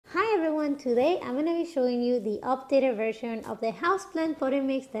everyone, today I'm going to be showing you the updated version of the houseplant potting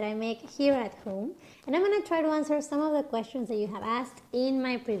mix that I make here at home, and I'm going to try to answer some of the questions that you have asked in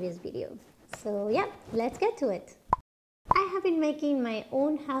my previous video. So yeah, let's get to it. I have been making my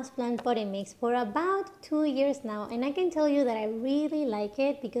own houseplant potting mix for about 2 years now, and I can tell you that I really like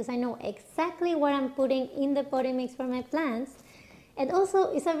it because I know exactly what I'm putting in the potting mix for my plants. And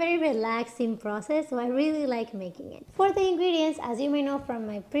also, it's a very relaxing process, so I really like making it. For the ingredients, as you may know from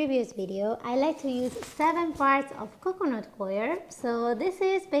my previous video, I like to use 7 parts of coconut coir. So this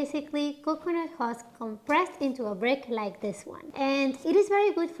is basically coconut husk compressed into a brick like this one. And it is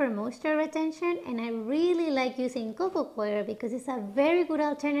very good for moisture retention, and I really like using coco coir because it's a very good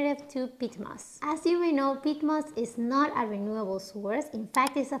alternative to peat moss. As you may know, peat moss is not a renewable source. In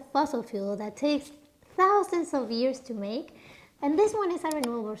fact, it's a fossil fuel that takes thousands of years to make. And this one is a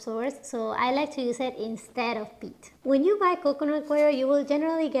renewable source, so I like to use it instead of peat. When you buy coconut coir, you will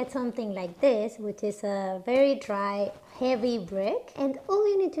generally get something like this, which is a very dry, heavy brick. And all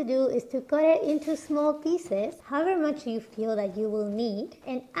you need to do is to cut it into small pieces, however much you feel that you will need,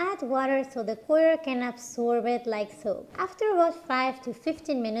 and add water so the coir can absorb it like so. After about 5 to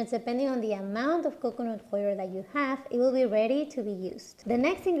 15 minutes, depending on the amount of coconut coir that you have, it will be ready to be used. The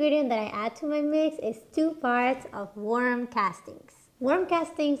next ingredient that I add to my mix is 2 parts of worm castings. Worm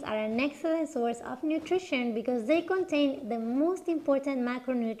castings are an excellent source of nutrition because they contain the most important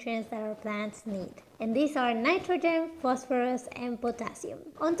macronutrients that our plants need. And these are nitrogen, phosphorus, and potassium.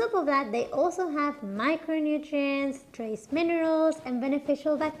 On top of that, they also have micronutrients, trace minerals, and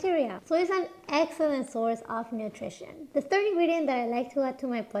beneficial bacteria. So it's an excellent source of nutrition. The third ingredient that I like to add to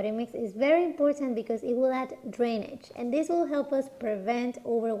my potting mix is very important because it will add drainage, and this will help us prevent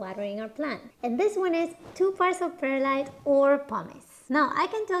overwatering our plant. And this one is 2 parts of perlite or pumice. Now, I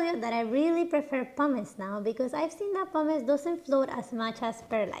can tell you that I really prefer pumice now because I've seen that pumice doesn't float as much as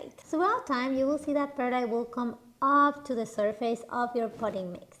perlite. Throughout time, you will see that perlite will come up to the surface of your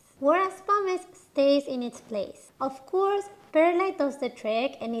potting mix, whereas pumice stays in its place. Of course, perlite does the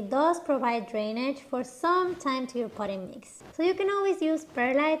trick, and it does provide drainage for some time to your potting mix. So you can always use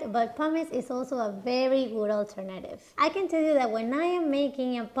perlite, but pumice is also a very good alternative. I can tell you that when I am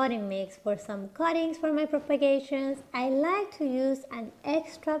making a potting mix for some cuttings for my propagations, I like to use an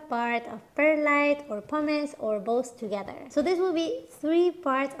extra part of perlite or pumice or both together. So this will be 3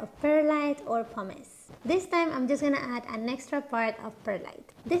 parts of perlite or pumice. This time I'm just going to add an extra part of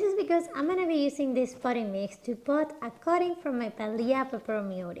perlite. This is because I'm going to be using this potting mix to pot a cutting from my PILEA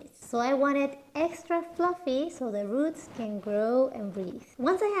PEPEROMIOIDES. So I want it extra fluffy so the roots can grow and breathe.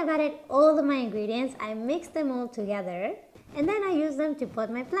 Once I have added all of my ingredients, I mix them all together and then I use them to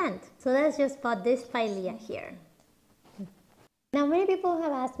pot my plant. So let's just pot this PILEA here. Now, many people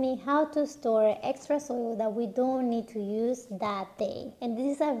have asked me how to store extra soil that we don't need to use that day. And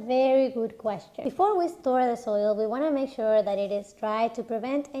this is a very good question. Before we store the soil, we want to make sure that it is dry to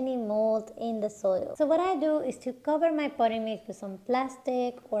prevent any mold in the soil. So what I do is to cover my potting mix with some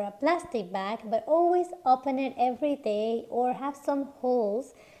plastic or a plastic bag, but always open it every day or have some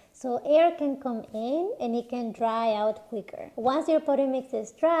holes so air can come in and it can dry out quicker. Once your potting mix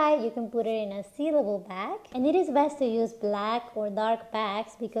is dry, you can put it in a sealable bag, and it is best to use black or dark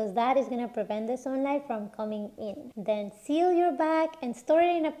bags because that is going to prevent the sunlight from coming in. Then seal your bag and store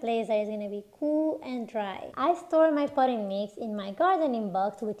it in a place that is going to be cool and dry. I store my potting mix in my gardening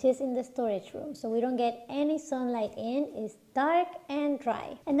box, which is in the storage room, so we don't get any sunlight in. It's dark and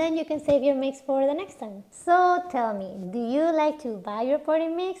dry, and then you can save your mix for the next time. So tell me, do you like to buy your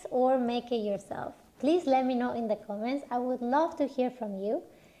potting mix or make it yourself? Please let me know in the comments. I would love to hear from you.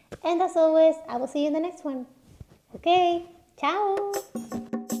 And as always, I will see you in the next one. Okay, ciao!